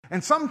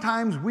And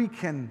sometimes we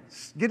can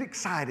get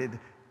excited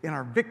in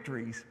our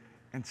victories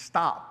and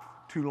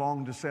stop too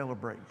long to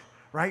celebrate,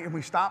 right? And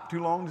we stop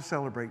too long to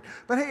celebrate.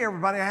 But hey,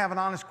 everybody, I have an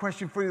honest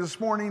question for you this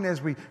morning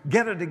as we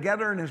get it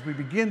together and as we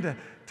begin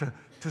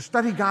to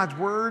study God's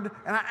Word.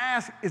 And I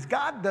ask, is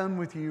God done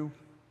with you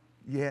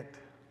yet?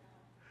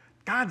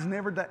 God's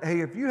never done. Hey,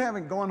 if you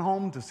haven't gone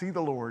home to see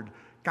the Lord,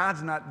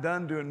 God's not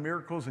done doing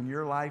miracles in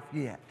your life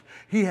yet.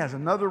 He has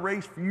another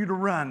race for you to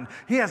run.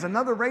 He has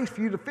another race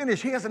for you to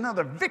finish. He has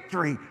another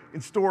victory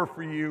in store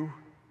for you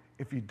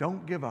if you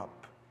don't give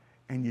up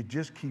and you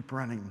just keep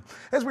running.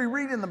 As we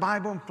read in the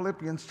Bible in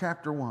Philippians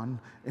chapter 1,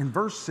 in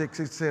verse 6,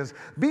 it says,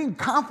 being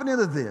confident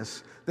of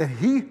this, that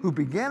he who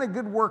began a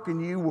good work in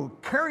you will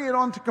carry it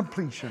on to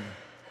completion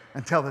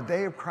until the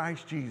day of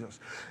Christ Jesus.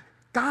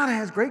 God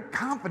has great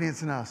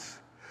confidence in us.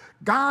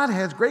 God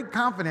has great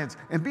confidence,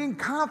 and being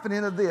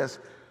confident of this,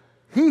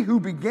 he who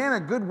began a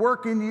good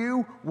work in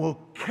you will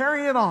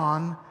carry it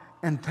on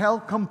until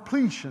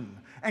completion.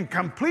 And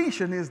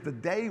completion is the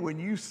day when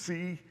you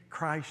see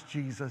Christ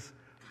Jesus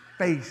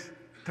face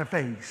to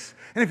face.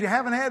 And if you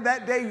haven't had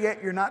that day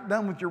yet, you're not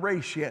done with your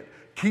race yet.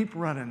 Keep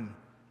running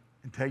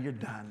until you're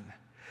done.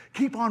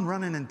 Keep on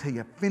running until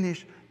you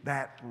finish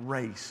that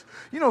race.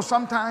 You know,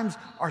 sometimes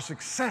our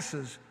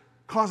successes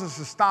cause us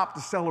to stop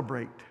to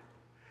celebrate.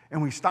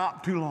 And we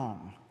stop too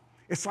long.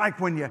 It's like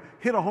when you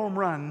hit a home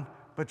run,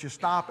 but you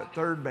stop at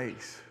third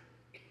base.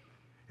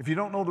 If you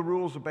don't know the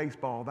rules of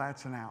baseball,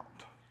 that's an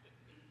out.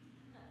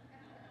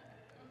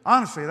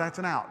 Honestly, that's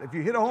an out. If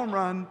you hit a home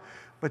run,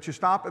 but you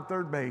stop at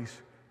third base,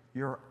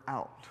 you're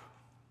out.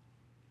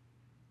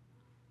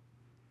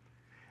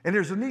 And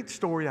there's a neat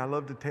story I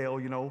love to tell,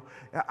 you know.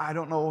 I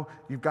don't know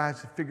if you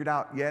guys have figured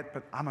out yet,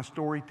 but I'm a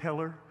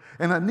storyteller.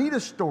 And the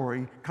neatest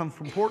story comes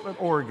from Portland,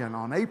 Oregon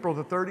on April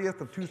the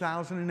 30th of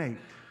 2008.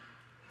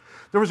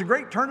 There was a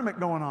great tournament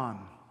going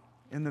on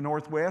in the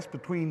Northwest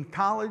between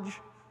college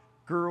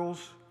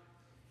girls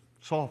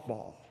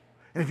softball.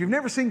 And if you've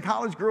never seen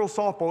college girls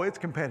softball, it's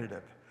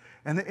competitive.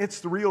 And it's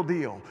the real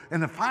deal.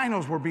 And the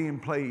finals were being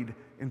played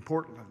in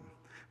Portland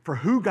for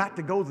who got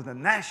to go to the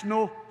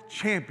national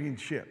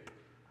championship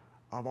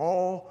of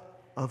all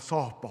of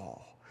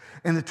softball.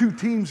 And the two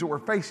teams that were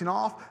facing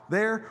off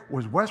there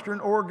was Western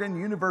Oregon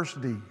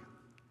University.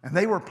 And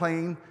they were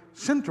playing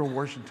Central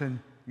Washington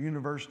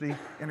University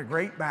in a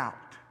great bout.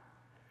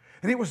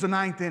 And it was the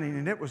ninth inning,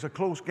 and it was a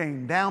close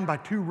game. Down by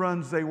 2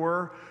 runs they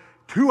were,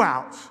 2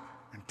 outs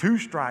and 2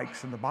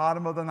 strikes in the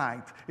bottom of the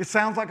ninth. It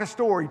sounds like a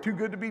story, too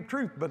good to be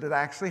truth, but it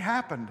actually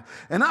happened.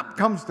 And up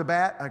comes to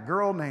bat a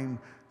girl named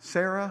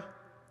Sarah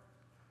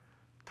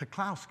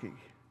Tuklowski.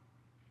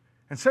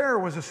 And Sarah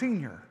was a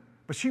senior,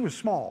 but she was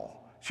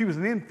small. She was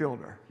an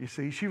infielder, you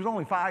see. She was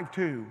only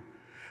 5'2".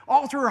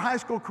 All through her high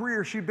school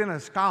career, she'd been a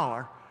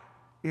scholar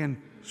in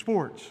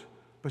sports,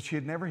 but she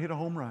had never hit a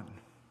home run.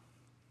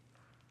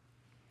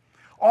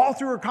 All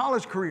through her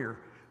college career,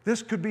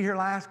 this could be her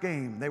last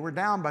game. They were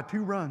down by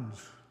 2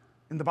 runs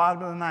in the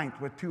bottom of the ninth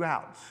with 2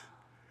 outs.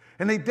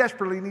 And they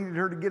desperately needed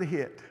her to get a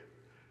hit.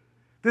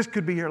 This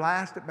could be her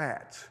last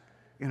at-bats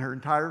in her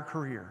entire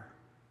career.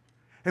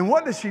 And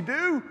what does she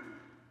do?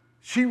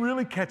 She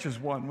really catches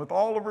one with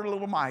all of her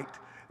little might.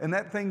 And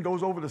that thing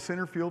goes over the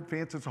center field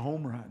fence. It's a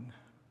home run.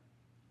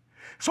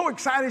 So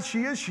excited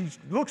she is, she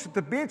looks at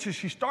the bench as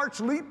she starts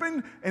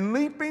leaping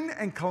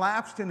and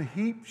collapsed in a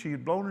heap. She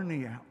had blown her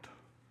knee out.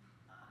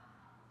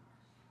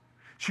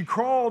 She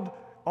crawled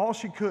all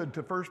she could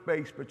to first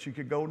base, but she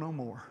could go no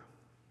more.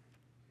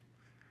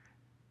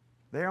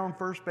 There on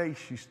first base,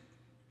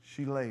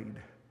 she laid.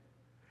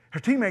 Her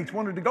teammates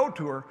wanted to go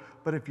to her,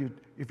 but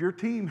if your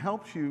team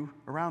helps you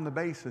around the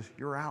bases,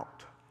 you're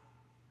out.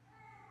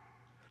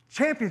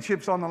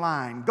 Championship's on the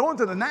line. Going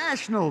to the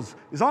Nationals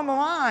is on the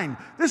line.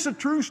 This is a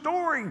true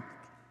story.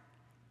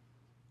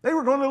 They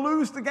were going to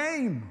lose the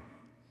game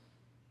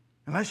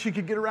unless she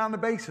could get around the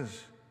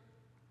bases.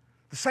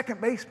 The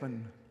second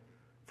baseman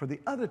for the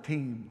other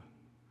team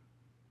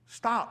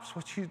stops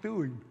what she's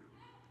doing,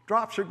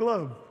 drops her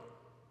glove,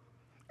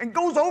 and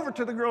goes over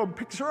to the girl and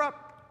picks her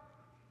up.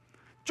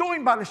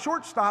 Joined by the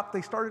shortstop,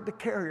 they started to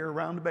carry her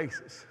around the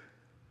bases.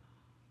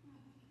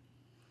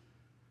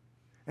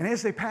 And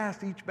as they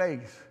passed each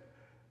base,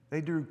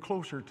 they drew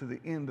closer to the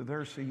end of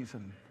their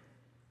season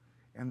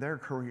and their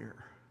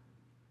career.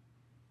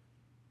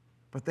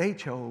 But they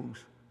chose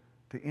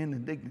to end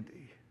in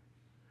dignity.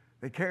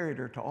 They carried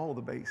her to all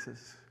the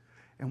bases.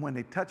 And when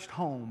they touched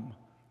home,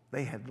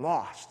 they had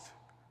lost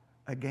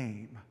a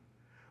game,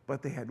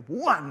 but they had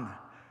won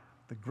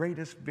the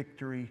greatest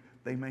victory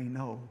they may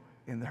know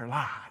in their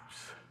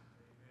lives.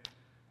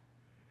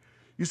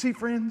 You see,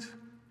 friends,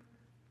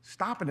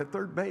 stopping at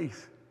third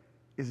base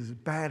is as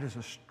bad as a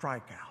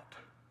strikeout.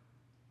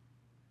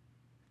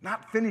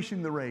 Not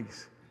finishing the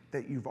race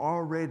that you've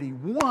already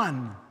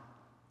won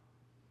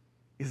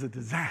is a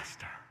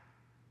disaster.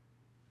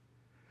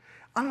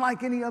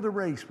 Unlike any other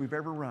race we've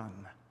ever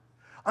run,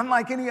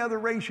 unlike any other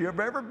race you've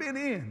ever been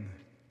in,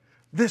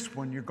 this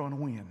one you're going to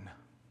win.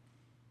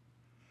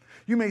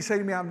 You may say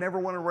to me, I've never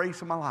won a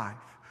race in my life.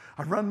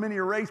 I've run many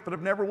a race, but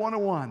I've never won a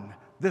one.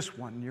 this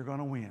one you're going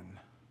to win.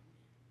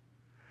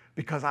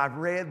 Because I've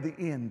read the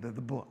end of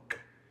the book.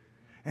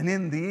 And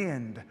in the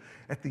end,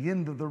 at the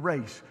end of the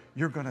race,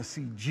 you're going to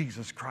see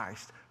Jesus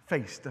Christ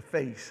face to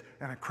face.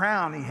 And a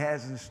crown he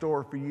has in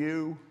store for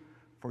you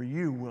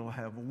will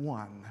have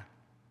won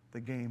the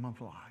game of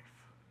life.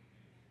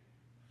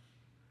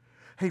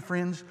 Hey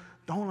friends,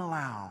 don't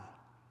allow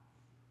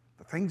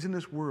the things in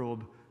this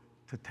world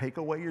to take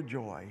away your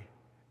joy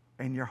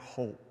and your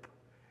hope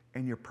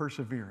and your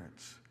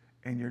perseverance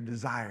and your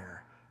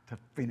desire to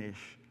finish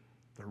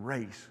the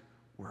race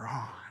we're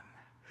on.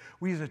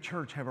 We as a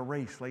church have a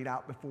race laid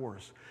out before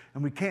us,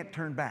 and we can't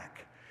turn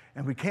back,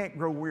 and we can't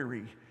grow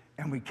weary,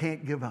 and we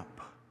can't give up.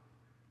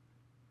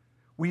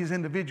 We as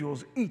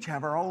individuals each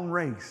have our own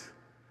race.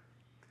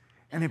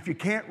 And if you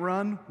can't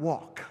run,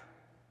 walk.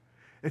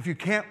 If you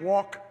can't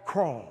walk,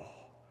 crawl.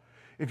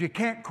 If you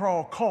can't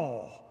crawl,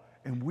 call,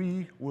 and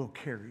we will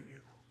carry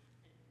you.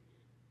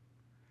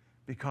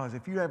 Because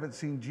if you haven't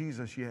seen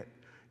Jesus yet,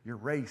 your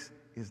race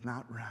is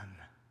not run.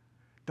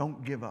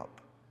 Don't give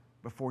up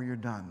before you're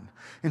done.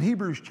 In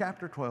Hebrews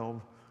chapter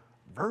 12,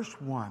 verse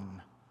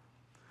 1,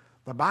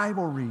 the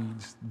Bible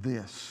reads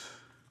this: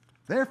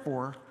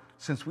 Therefore,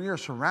 since we are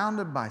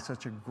surrounded by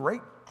such a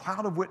great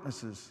cloud of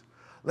witnesses,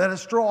 let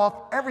us throw off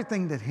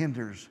everything that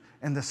hinders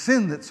and the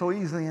sin that so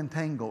easily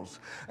entangles,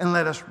 and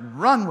let us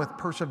run with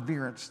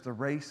perseverance the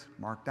race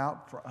marked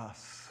out for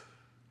us.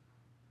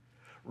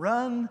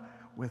 Run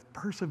with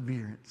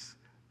perseverance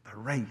the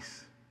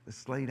race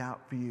that's laid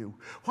out for you.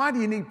 Why do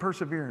you need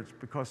perseverance?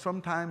 Because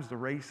sometimes the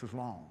race is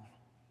long.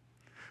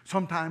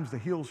 Sometimes the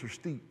hills are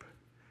steep.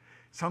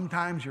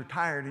 Sometimes you're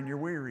tired and you're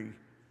weary.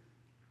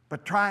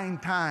 But trying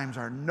times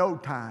are no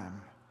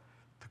time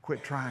to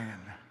quit trying.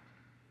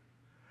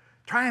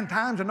 Trying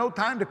times are no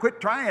time to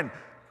quit trying.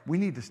 We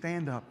need to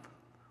stand up.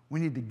 We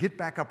need to get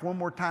back up one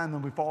more time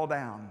when we fall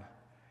down,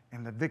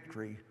 and the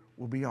victory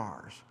will be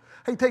ours.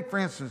 Hey, take for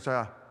instance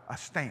a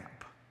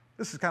stamp.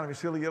 This is kind of a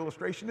silly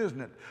illustration,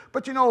 isn't it?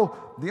 But you know,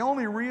 the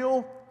only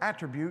real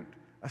attribute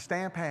a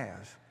stamp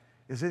has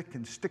is it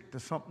can stick to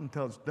something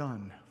until it's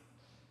done.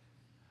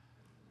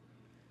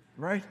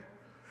 Right?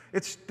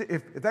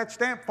 If that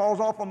stamp falls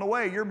off on the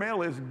way, your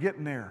mail isn't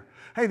getting there.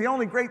 Hey, the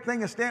only great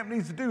thing a stamp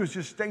needs to do is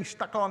just stay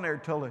stuck on there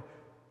until it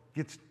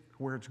gets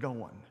where it's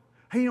going.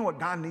 Hey, you know what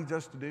God needs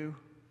us to do?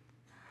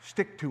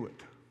 Stick to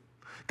it.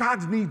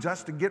 God needs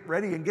us to get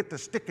ready and get to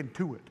sticking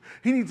to it.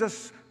 He needs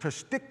us to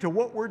stick to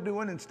what we're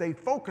doing and stay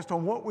focused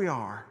on what we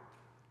are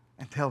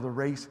until the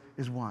race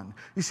is won.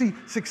 You see,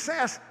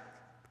 success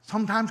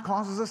sometimes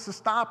causes us to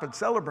stop and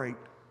celebrate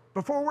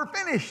before we're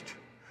finished.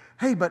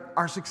 Hey, but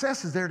our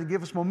success is there to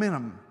give us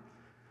momentum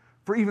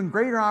for even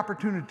greater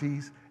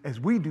opportunities as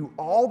we do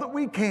all that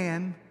we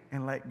can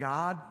and let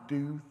God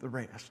do the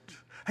rest.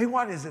 Hey,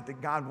 what is it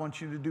that God wants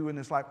you to do in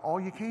this life? All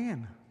you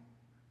can.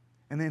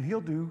 And then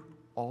He'll do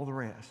all the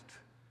rest.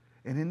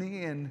 And in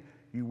the end,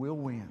 you will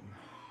win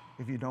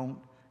if you don't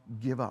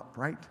give up,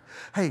 right?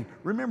 Hey,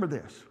 remember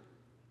this.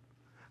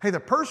 Hey, the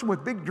person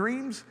with big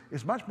dreams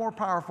is much more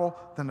powerful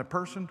than the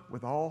person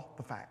with all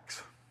the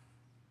facts.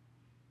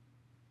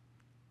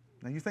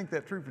 Now, you think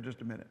that through for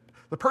just a minute.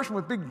 The person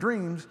with big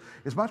dreams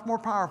is much more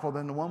powerful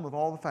than the one with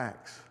all the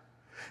facts.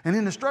 And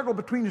in the struggle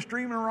between the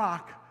stream and a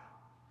rock,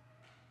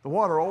 the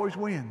water always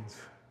wins.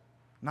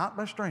 Not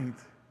by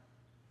strength,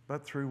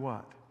 but through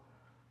what?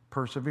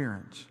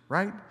 Perseverance,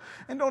 right?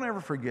 And don't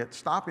ever forget,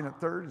 stopping at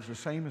third is the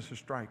same as a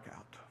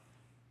strikeout.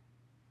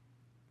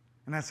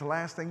 And that's the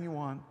last thing you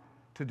want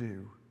to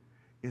do,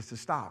 is to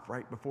stop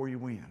right before you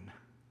win.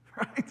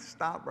 Right?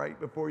 Stop right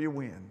before you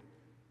win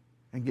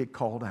and get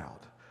called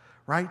out.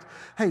 Right?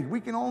 Hey, we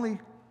can only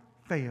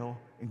fail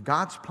in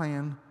God's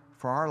plan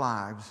for our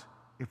lives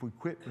if we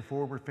quit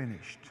before we're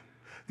finished.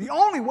 The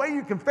only way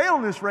you can fail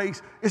in this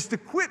race is to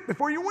quit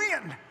before you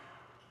win.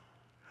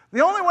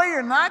 The only way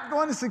you're not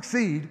going to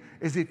succeed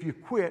is if you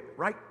quit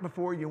right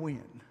before you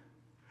win.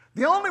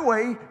 The only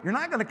way you're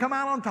not going to come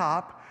out on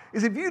top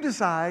is if you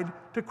decide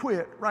to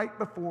quit right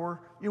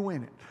before you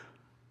win it.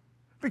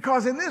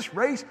 Because in this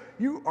race,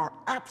 you are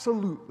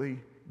absolutely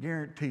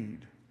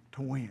guaranteed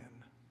to win.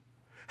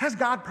 Has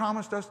God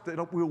promised us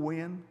that we'll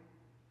win?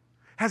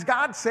 Has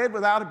God said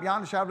without a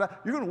beyond a shadow of a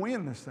doubt, you're going to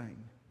win this thing?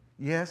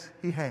 Yes,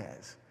 He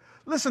has.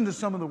 Listen to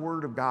some of the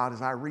Word of God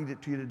as I read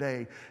it to you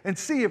today and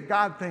see if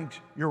God thinks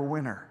you're a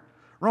winner.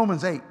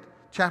 Romans 8,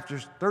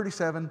 chapters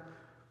 37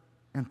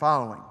 and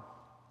following.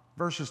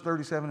 Verses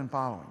 37 and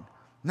following.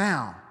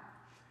 Now,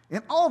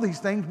 in all these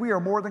things we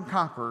are more than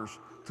conquerors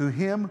through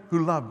Him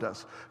who loved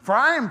us. For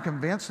I am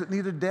convinced that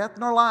neither death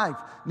nor life,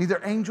 neither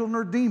angel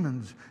nor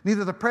demons,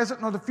 neither the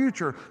present nor the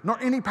future, nor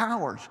any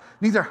powers,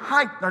 neither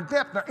height nor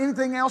depth nor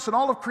anything else in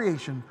all of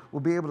creation will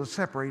be able to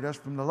separate us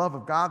from the love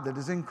of God that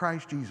is in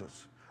Christ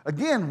Jesus.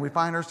 Again, we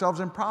find ourselves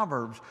in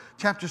Proverbs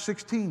chapter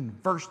 16,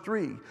 verse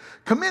 3.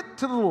 Commit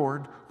to the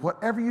Lord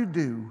whatever you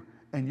do,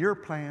 and your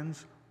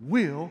plans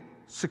will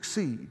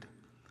succeed.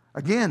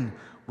 Again,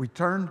 we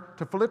turn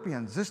to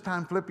Philippians, this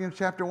time Philippians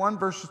chapter 1,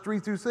 verses 3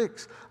 through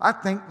 6. I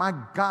thank my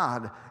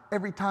God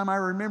every time I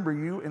remember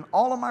you in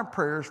all of my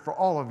prayers for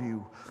all of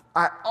you.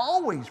 I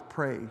always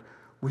pray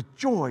with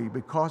joy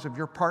because of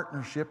your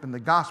partnership in the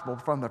gospel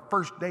from the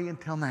first day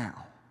until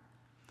now.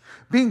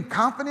 Being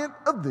confident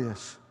of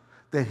this,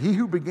 that he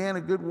who began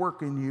a good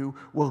work in you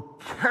will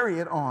carry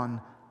it on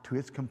to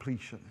its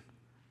completion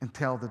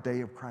until the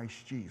day of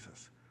Christ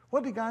Jesus.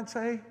 What did God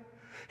say?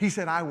 He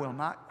said, I will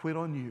not quit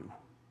on you.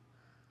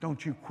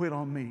 Don't you quit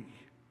on me.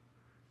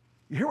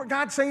 You hear what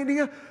God's saying to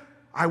you?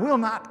 I will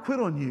not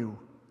quit on you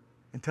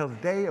until the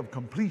day of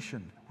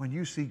completion when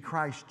you see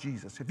Christ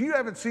Jesus. If you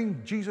haven't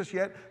seen Jesus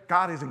yet,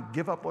 God hasn't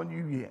given up on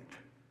you yet.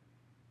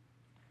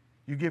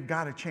 You give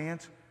God a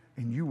chance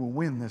and you will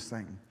win this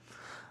thing.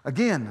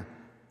 Again,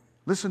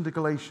 listen to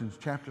Galatians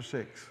chapter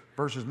 6,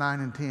 verses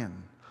 9 and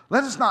 10.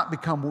 Let us not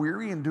become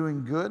weary in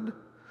doing good,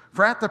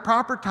 for at the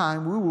proper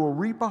time we will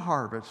reap a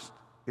harvest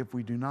if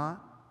we do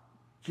not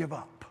give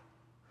up.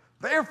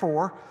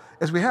 Therefore,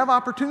 as we have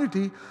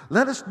opportunity,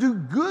 let us do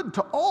good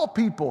to all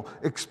people,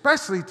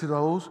 especially to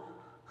those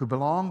who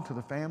belong to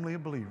the family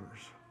of believers.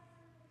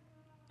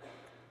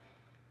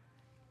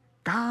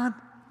 God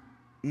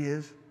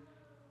is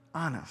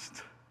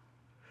honest.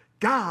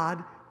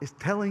 God is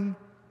telling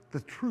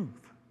the truth.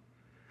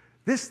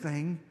 This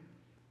thing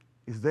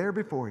is there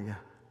before you.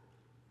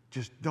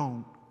 Just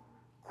don't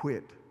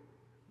quit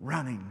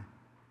running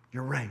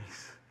your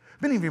race.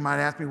 Many of you might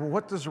ask me, well,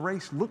 what does a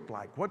race look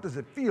like? What does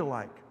it feel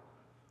like?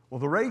 Well,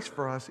 the race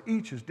for us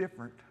each is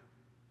different.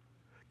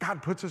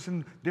 God puts us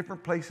in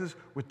different places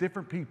with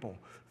different people.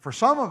 For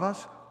some of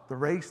us, the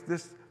race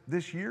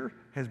this year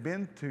has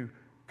been to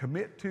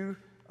commit to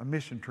a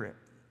mission trip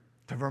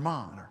to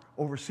Vermont or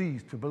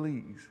overseas to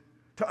Belize.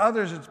 To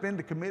others, it's been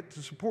to commit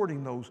to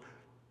supporting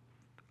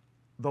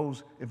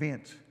those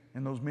events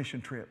and those mission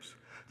trips.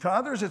 To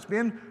others, it's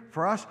been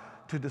for us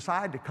to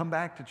decide to come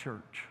back to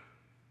church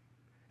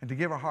and to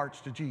give our hearts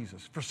to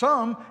Jesus. For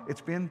some,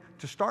 it's been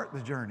to start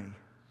the journey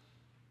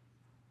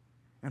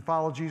and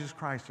follow Jesus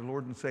Christ, the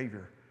Lord and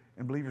Savior,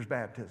 in believer's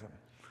baptism.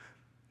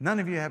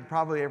 None of you have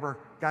probably ever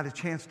got a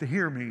chance to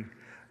hear me,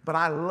 but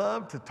I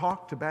love to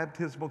talk to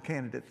baptismal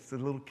candidates, the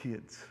little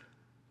kids.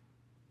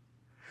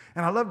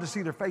 And I love to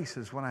see their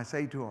faces when I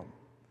say to them,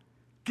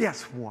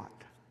 guess what?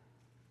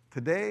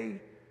 Today,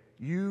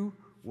 you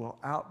will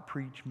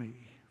out-preach me.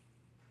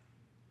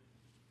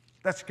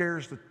 That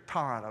scares the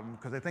tar out of them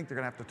because they think they're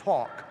going to have to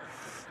talk.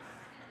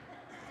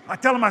 I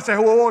tell them, I say,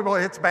 oh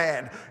boy, it's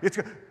bad.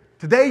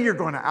 Today you're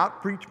going to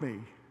out-preach me.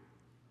 And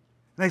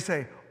they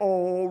say,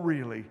 oh,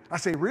 really? I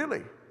say,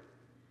 really?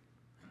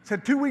 I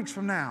said, 2 weeks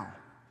from now,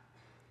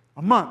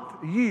 a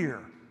month, a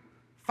year,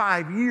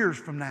 5 years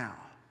from now.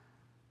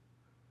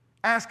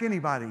 Ask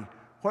anybody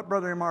what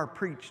Brother M.R.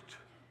 preached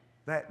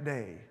that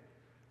day.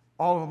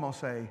 All of them will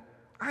say,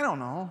 I don't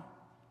know,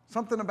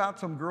 something about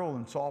some girl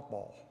in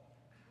softball.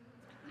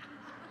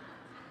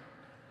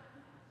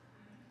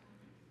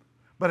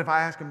 But if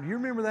I ask them, do you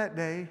remember that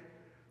day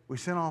we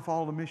sent off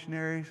all the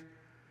missionaries,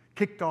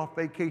 kicked off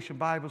Vacation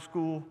Bible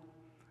School,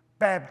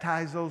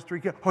 baptized those 3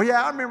 kids? Oh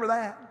yeah, I remember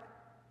that.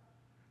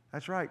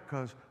 That's right,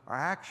 because our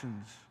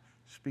actions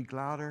speak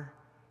louder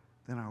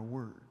than our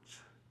words.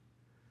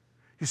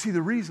 You see,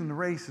 the reason the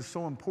race is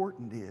so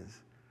important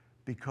is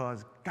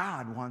because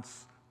God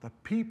wants the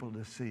people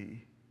to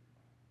see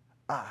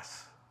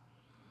us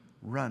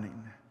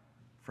running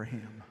for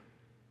Him.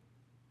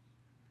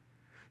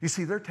 You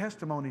see, their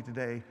testimony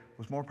today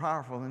was more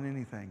powerful than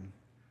anything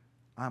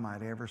I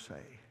might ever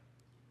say,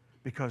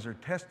 because their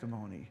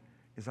testimony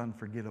is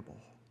unforgettable.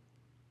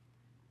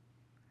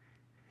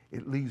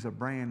 It leaves a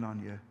brand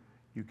on you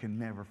you can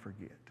never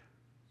forget.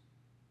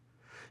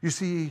 You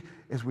see,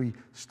 as we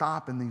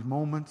stop in these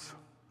moments,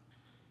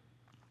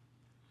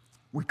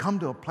 we come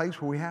to a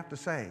place where we have to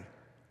say,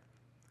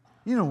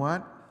 you know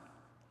what?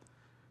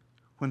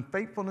 When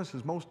faithfulness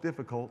is most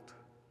difficult,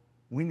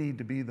 we need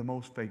to be the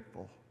most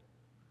faithful.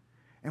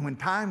 And when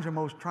times are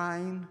most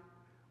trying,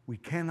 we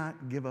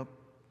cannot give up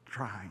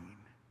trying.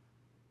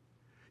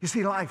 You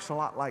see, life's a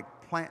lot like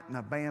planting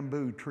a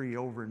bamboo tree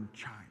over in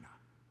China.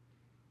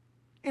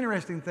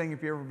 Interesting thing,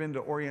 if you've ever been to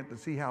Orient, to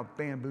see how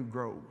bamboo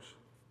grows.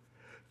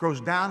 It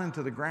grows down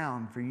into the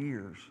ground for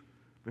years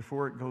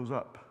before it goes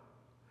up.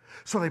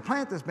 So they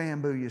plant this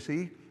bamboo, you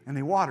see, and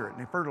they water it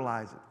and they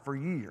fertilize it for a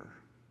year.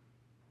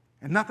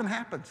 And nothing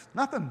happens,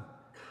 nothing.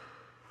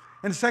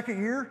 In the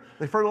second year,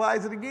 they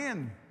fertilize it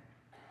again.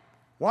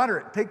 Water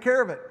it, take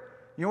care of it.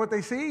 You know what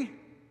they see?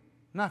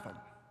 Nothing.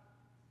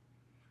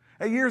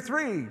 At year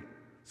 3,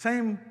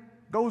 same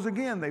goes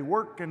again. They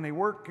work and they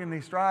work and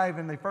they strive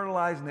and they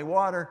fertilize and they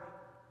water.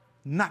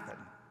 Nothing.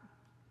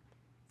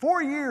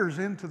 4 years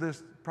into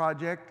this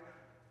project,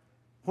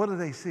 what do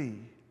they see?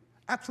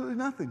 Absolutely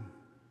nothing.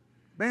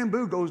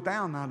 Bamboo goes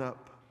down, not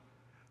up.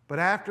 But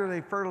after they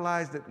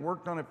fertilized it,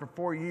 worked on it for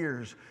 4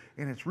 years,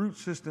 and its root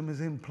system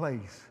is in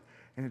place,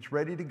 and it's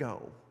ready to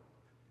go,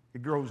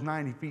 it grows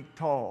 90 feet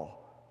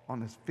tall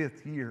on its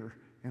 5th year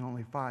in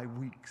only 5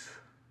 weeks.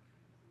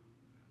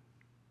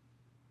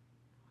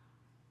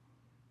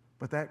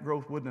 But that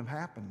growth wouldn't have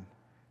happened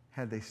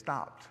had they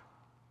stopped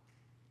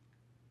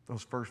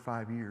those first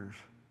 5 years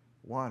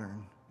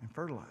watering and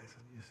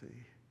fertilizing, you see.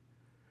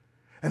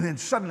 And then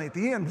suddenly at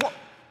the end, whoa,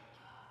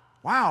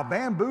 wow,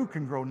 bamboo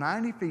can grow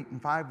 90 feet in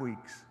 5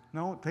 weeks.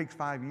 No, it takes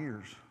 5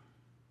 years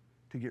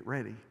to get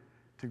ready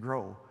to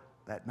grow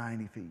that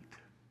 90 feet.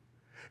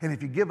 And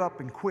if you give up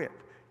and quit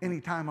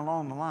any time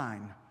along the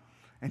line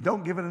and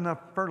don't give it enough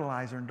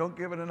fertilizer and don't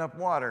give it enough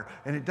water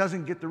and it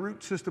doesn't get the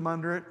root system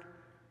under it,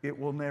 it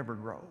will never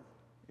grow.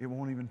 It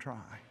won't even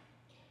try.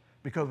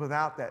 Because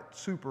without that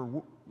super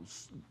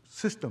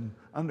system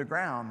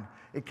underground,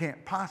 it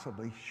can't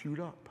possibly shoot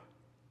up.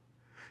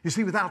 You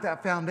see, without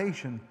that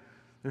foundation,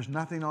 there's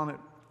nothing on it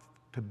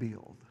to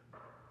build.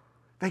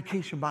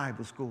 Vacation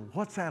Bible School,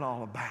 what's that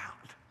all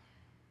about?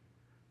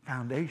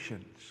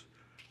 Foundations,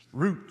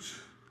 roots,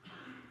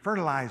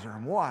 fertilizer,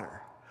 and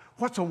water.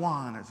 What's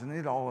Awana? Isn't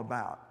it all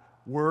about?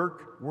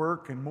 Work,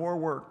 work, and more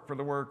work for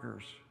the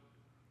workers.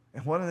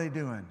 And what are they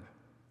doing?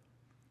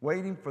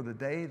 Waiting for the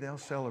day they'll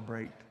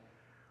celebrate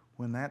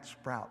when that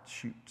sprout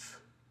shoots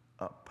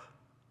up.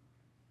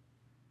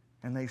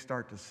 And they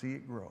start to see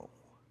it grow.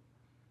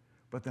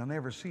 But they'll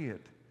never see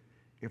it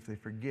if they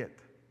forget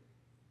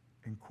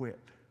and quit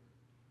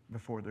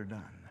before they're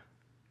done.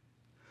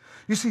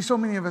 You see, so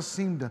many of us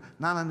seem to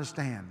not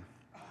understand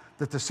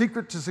that the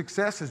secret to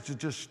success is to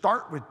just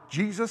start with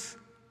Jesus,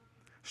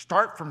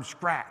 start from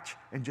scratch,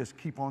 and just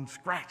keep on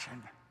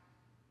scratching.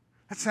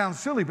 That sounds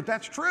silly, but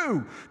that's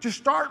true. Just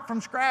start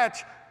from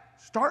scratch,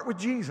 start with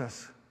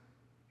Jesus,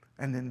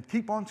 and then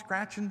keep on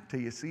scratching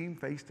till you see him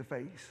face to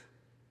face,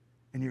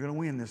 and you're going to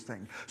win this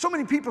thing. So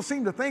many people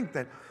seem to think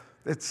that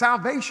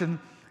salvation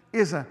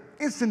is an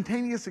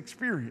instantaneous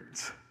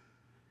experience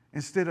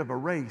instead of a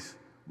race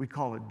we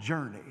call a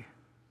journey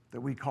that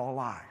we call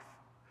life.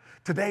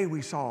 Today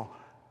we saw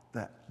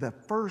the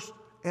first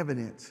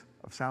evidence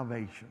of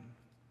salvation,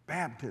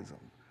 baptism.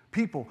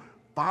 People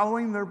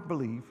following their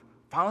belief,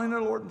 following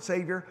their Lord and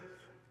Savior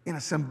in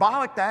a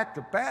symbolic act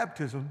of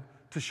baptism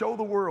to show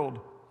the world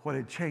what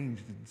had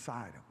changed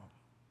inside of them.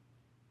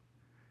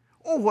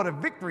 Oh, what a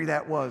victory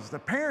that was. The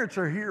parents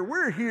are here.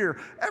 We're here.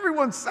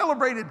 Everyone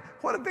celebrated.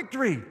 What a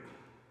victory.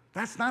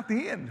 That's not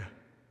the end.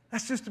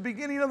 That's just the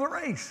beginning of the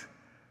race.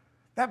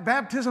 That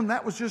baptism,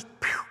 that was just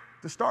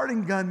the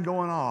starting gun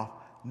going off.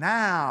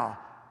 Now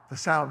the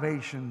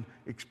salvation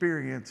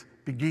experience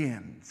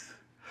begins.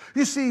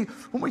 You see,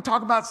 when we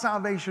talk about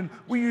salvation,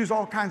 we use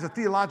all kinds of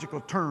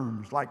theological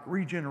terms like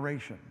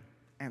regeneration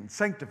and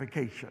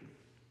sanctification.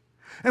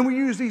 And we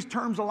use these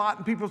terms a lot,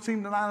 and people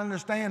seem to not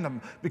understand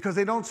them because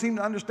they don't seem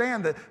to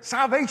understand that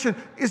salvation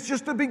is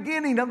just the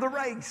beginning of the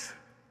race.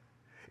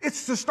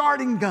 It's the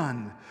starting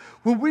gun.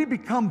 When we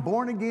become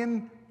born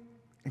again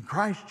in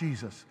Christ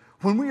Jesus,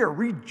 when we are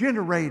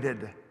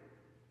regenerated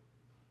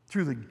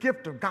through the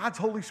gift of God's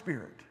Holy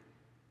Spirit,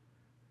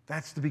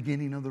 that's the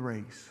beginning of the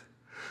race.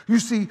 You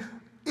see,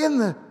 in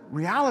the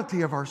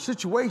reality of our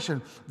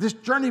situation, this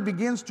journey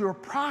begins through a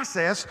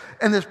process,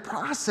 and this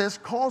process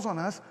calls on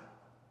us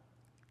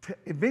to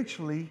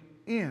eventually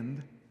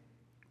end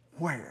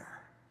where?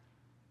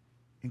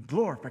 In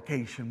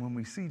glorification, when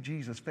we see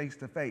Jesus face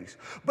to face.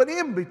 But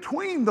in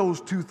between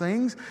those two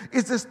things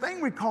is this thing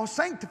we call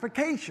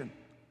sanctification.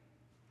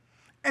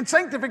 And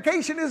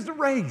sanctification is the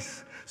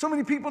race. So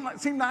many people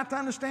seem not to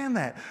understand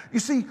that. You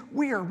see,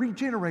 we are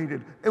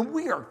regenerated and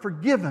we are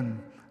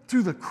forgiven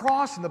through the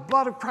cross and the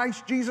blood of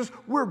Christ Jesus.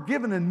 We're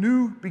given a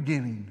new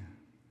beginning,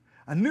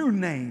 a new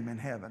name in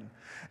heaven.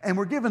 And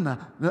we're given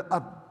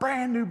a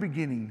brand new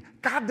beginning.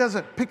 God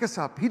doesn't pick us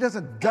up. He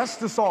doesn't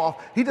dust us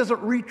off. He doesn't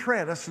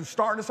retread us and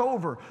start us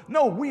over.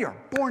 No, we are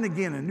born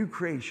again, a new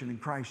creation in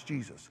Christ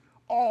Jesus.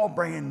 All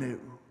brand new.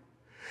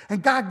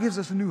 And God gives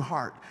us a new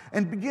heart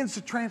and begins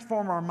to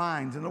transform our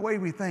minds and the way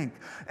we think.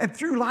 And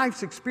through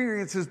life's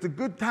experiences, the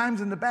good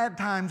times and the bad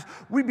times,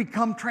 we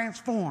become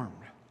transformed.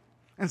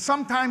 And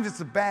sometimes it's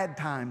the bad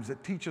times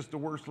that teach us the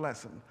worst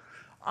lesson.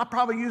 I'll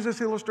probably use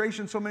this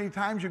illustration so many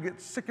times you get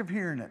sick of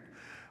hearing it.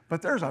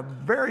 But there's a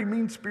very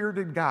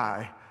mean-spirited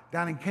guy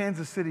down in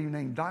Kansas City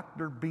named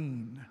Dr.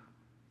 Bean.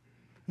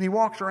 And he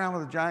walks around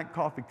with a giant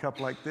coffee cup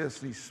like this,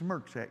 and he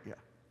smirks at you.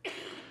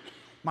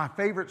 My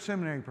favorite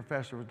seminary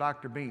professor was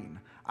Dr. Bean.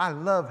 I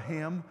love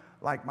him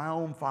like my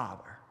own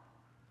father.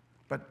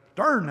 But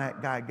darn,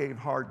 that guy gave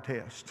hard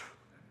tests.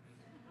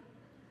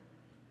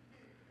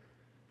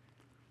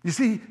 You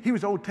see, he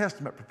was an Old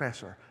Testament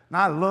professor, and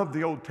I love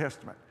the Old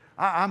Testament.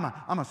 I'm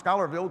a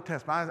scholar of the Old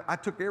Testament. I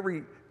took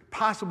every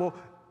possible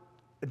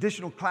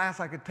additional class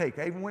I could take.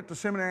 I even went to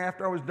seminary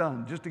after I was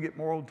done just to get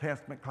more Old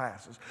Testament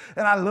classes.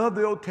 And I love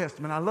the Old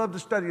Testament. I love to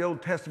study the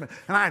Old Testament.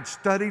 And I had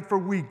studied for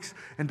weeks.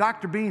 And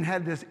Dr. Bean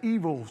had this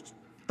evil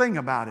thing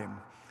about him.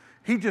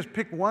 He just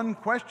picked one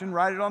question,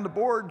 write it on the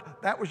board.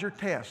 That was your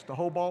test, the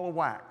whole ball of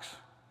wax.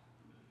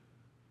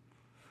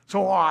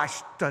 So I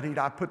studied.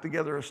 I put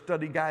together a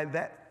study guide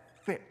that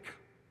thick,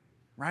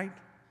 right?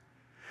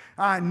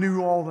 I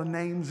knew all the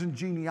names and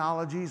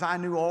genealogies. I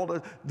knew all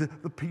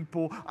the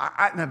people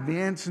and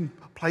events and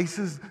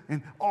places,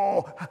 and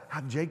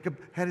how Jacob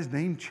had his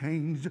name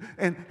changed,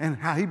 and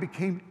how he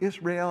became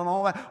Israel and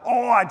all that.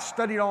 I'd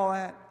studied all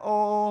that.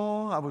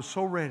 I was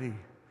so ready.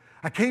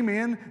 I came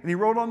in and he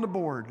wrote on the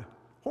board,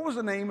 what was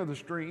the name of the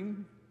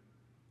stream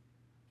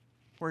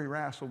where he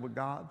wrestled with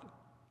God?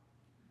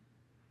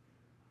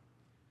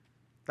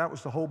 That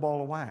was the whole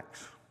ball of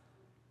wax.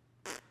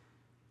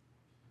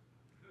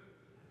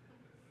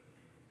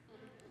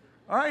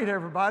 All right,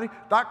 everybody.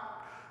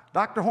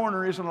 Dr.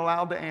 Horner isn't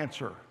allowed to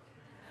answer.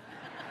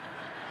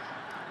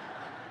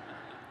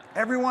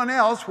 Everyone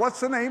else,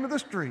 what's the name of the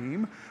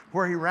stream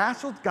where he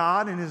wrestled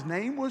God and his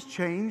name was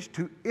changed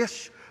to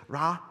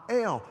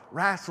Israel?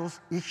 Wrestles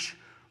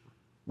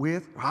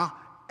with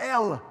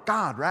Rael.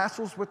 God,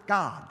 wrestles with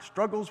God,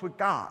 struggles with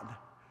God.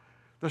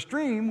 The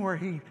stream where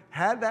he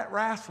had that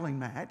wrestling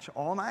match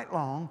all night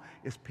long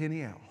is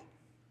Peniel.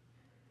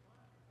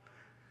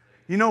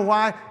 You know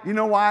why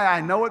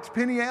I know it's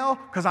Peniel?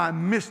 Because I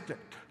missed it.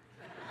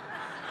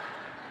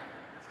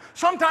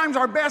 Sometimes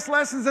our best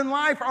lessons in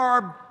life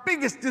are our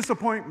biggest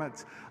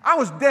disappointments. I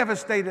was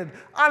devastated.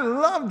 I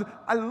loved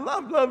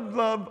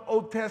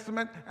Old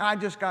Testament, and I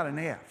just got an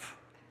F.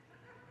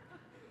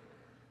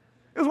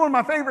 It was one of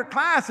my favorite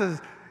classes.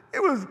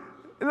 It was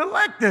an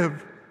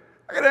elective.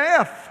 I got an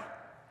F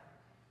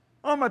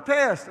on my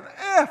test, an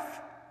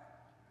F.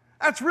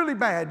 That's really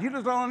bad. You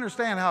just don't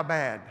understand how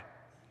bad.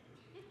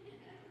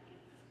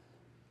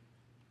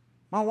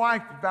 My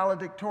wife,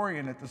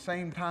 valedictorian at the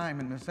same time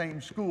in the same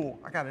school,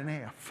 I got an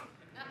F.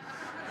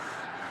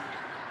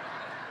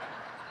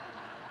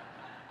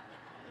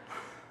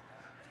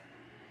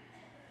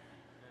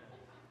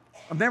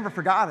 I've never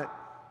forgot it.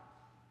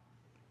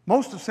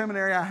 Most of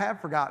seminary I have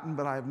forgotten,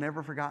 but I have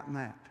never forgotten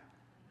that.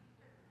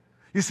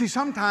 You see,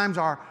 sometimes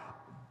our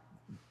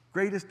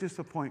greatest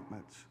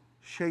disappointments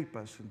shape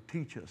us and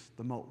teach us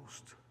the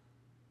most.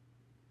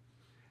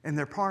 And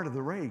they're part of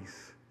the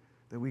race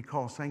that we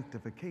call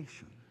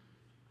sanctification.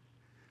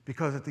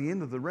 Because at the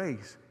end of the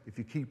race, if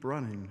you keep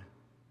running,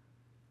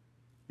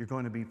 you're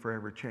going to be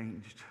forever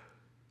changed.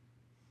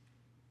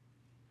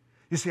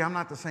 You see, I'm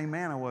not the same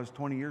man I was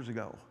 20 years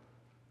ago.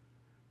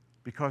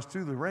 Because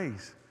through the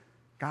race,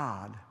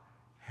 God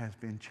has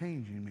been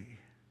changing me.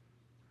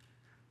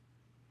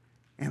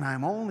 And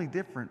I'm only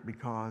different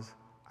because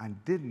I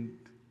didn't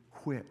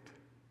quit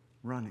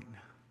running.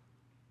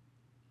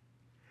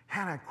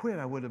 Had I quit,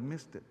 I would have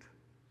missed it.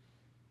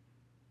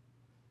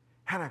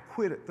 Had I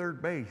quit at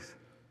third base,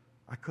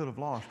 I could have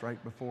lost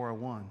right before I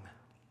won.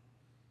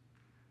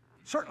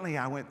 Certainly,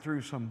 I went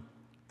through some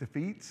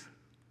defeats.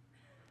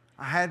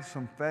 I had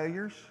some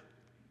failures.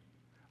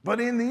 But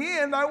in the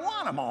end, I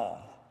won them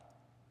all.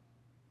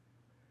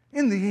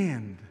 In the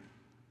end,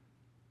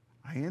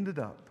 I ended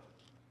up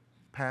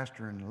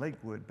pastoring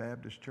Lakewood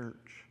Baptist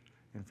Church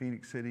in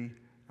Phoenix City,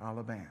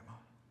 Alabama.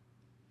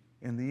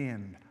 In the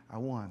end, I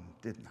won,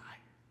 didn't I?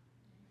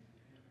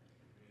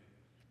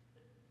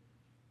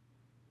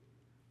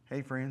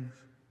 Hey, friends,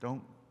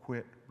 don't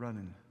quit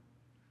running.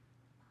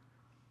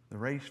 The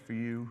race for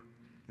you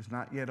is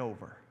not yet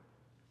over.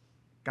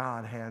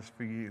 God has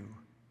for you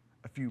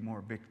a few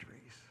more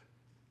victories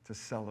to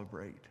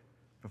celebrate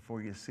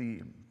before you see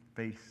Him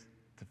face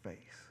to face.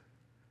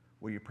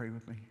 Will you pray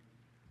with me?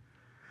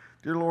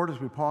 Dear Lord, as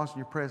we pause in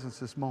your presence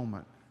this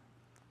moment,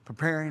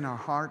 preparing our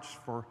hearts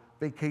for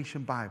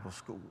Vacation Bible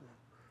School,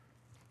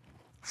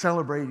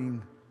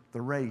 celebrating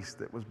the race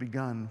that was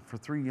begun for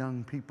 3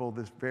 young people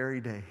this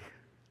very day,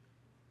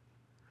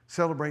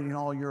 celebrating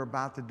all you're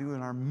about to do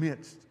in our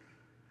midst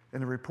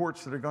and the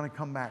reports that are going to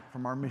come back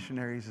from our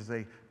missionaries as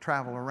they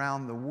travel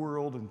around the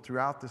world and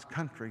throughout this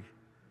country,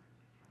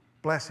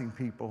 blessing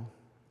people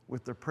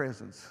with their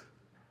presence.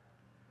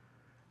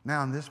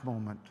 Now in this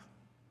moment,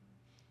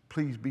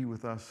 please be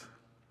with us.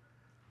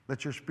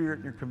 Let your spirit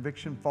and your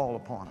conviction fall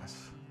upon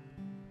us.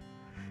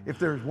 If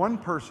there's one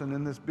person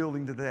in this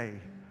building today,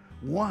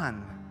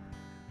 one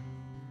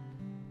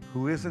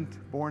who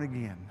isn't born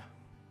again,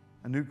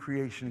 a new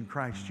creation in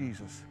Christ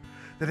Jesus,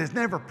 that has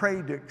never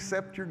prayed to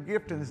accept your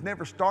gift and has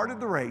never started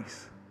the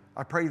race,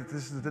 I pray that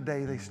this is the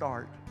day they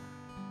start,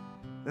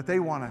 that they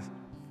want to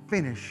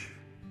finish,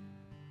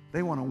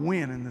 they want to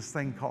win in this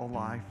thing called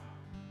life.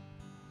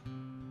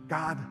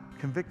 God,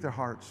 convict their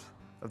hearts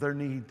of their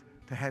need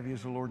to have you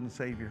as the Lord and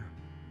Savior.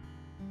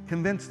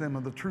 Convince them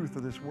of the truth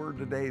of this word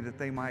today that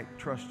they might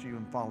trust you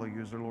and follow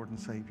you as their Lord and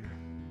Savior.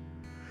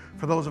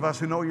 For those of us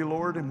who know you,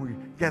 Lord, and we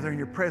gather in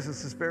your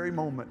presence this very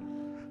moment,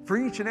 for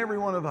each and every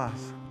one of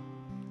us,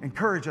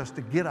 encourage us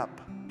to get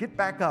up, get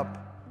back up,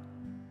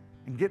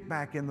 and get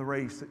back in the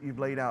race that you've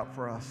laid out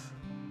for us.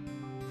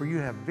 For you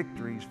have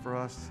victories for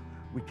us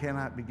we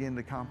cannot begin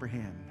to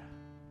comprehend.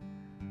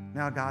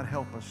 Now, God,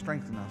 help us,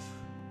 strengthen us.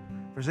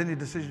 If there's any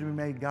decision to be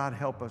made, God,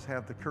 help us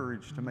have the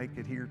courage to make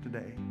it here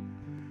today.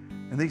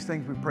 And these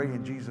things we pray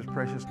in Jesus'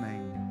 precious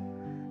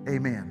name.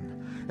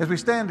 Amen. As we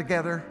stand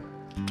together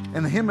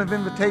and the hymn of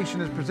invitation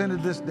is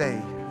presented this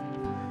day,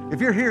 if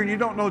you're here and you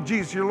don't know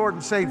Jesus, your Lord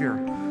and Savior,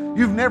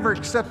 You've never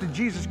accepted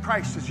Jesus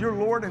Christ as your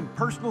Lord and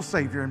personal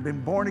Savior and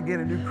been born again,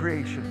 a new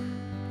creation.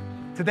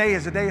 Today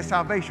is a day of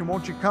salvation.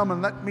 Won't you come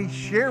and let me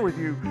share with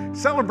you,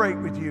 celebrate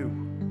with you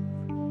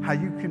how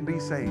you can be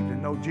saved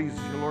and know Jesus,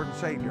 your Lord and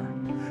Savior.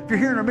 If you're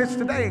here in our midst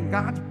today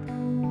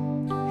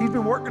and He's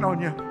been working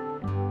on you,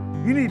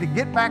 you need to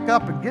get back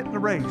up and get in the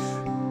race.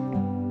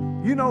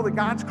 You know that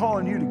God's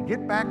calling you to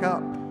get back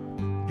up,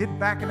 get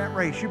back in that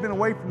race. You've been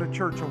away from the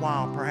church a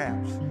while,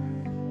 perhaps.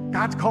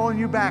 God's calling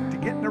you back to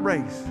get in the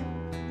race.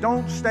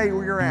 Don't stay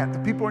where you're at. The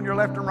people on your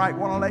left and right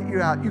want to let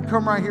you out. You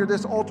come right here.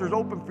 This altar is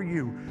open for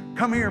you.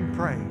 Come here and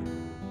pray.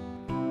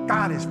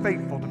 God is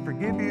faithful to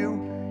forgive you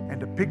and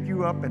to pick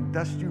you up and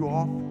dust you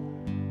off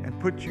and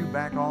put you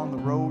back on the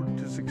road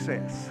to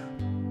success.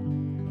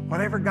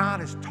 Whatever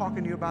God is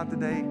talking to you about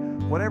today,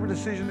 whatever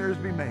decision there is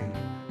to be made,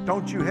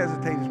 don't you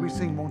hesitate as we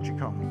sing, Won't You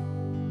Come?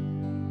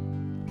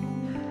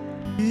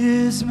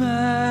 Is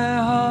my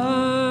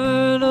heart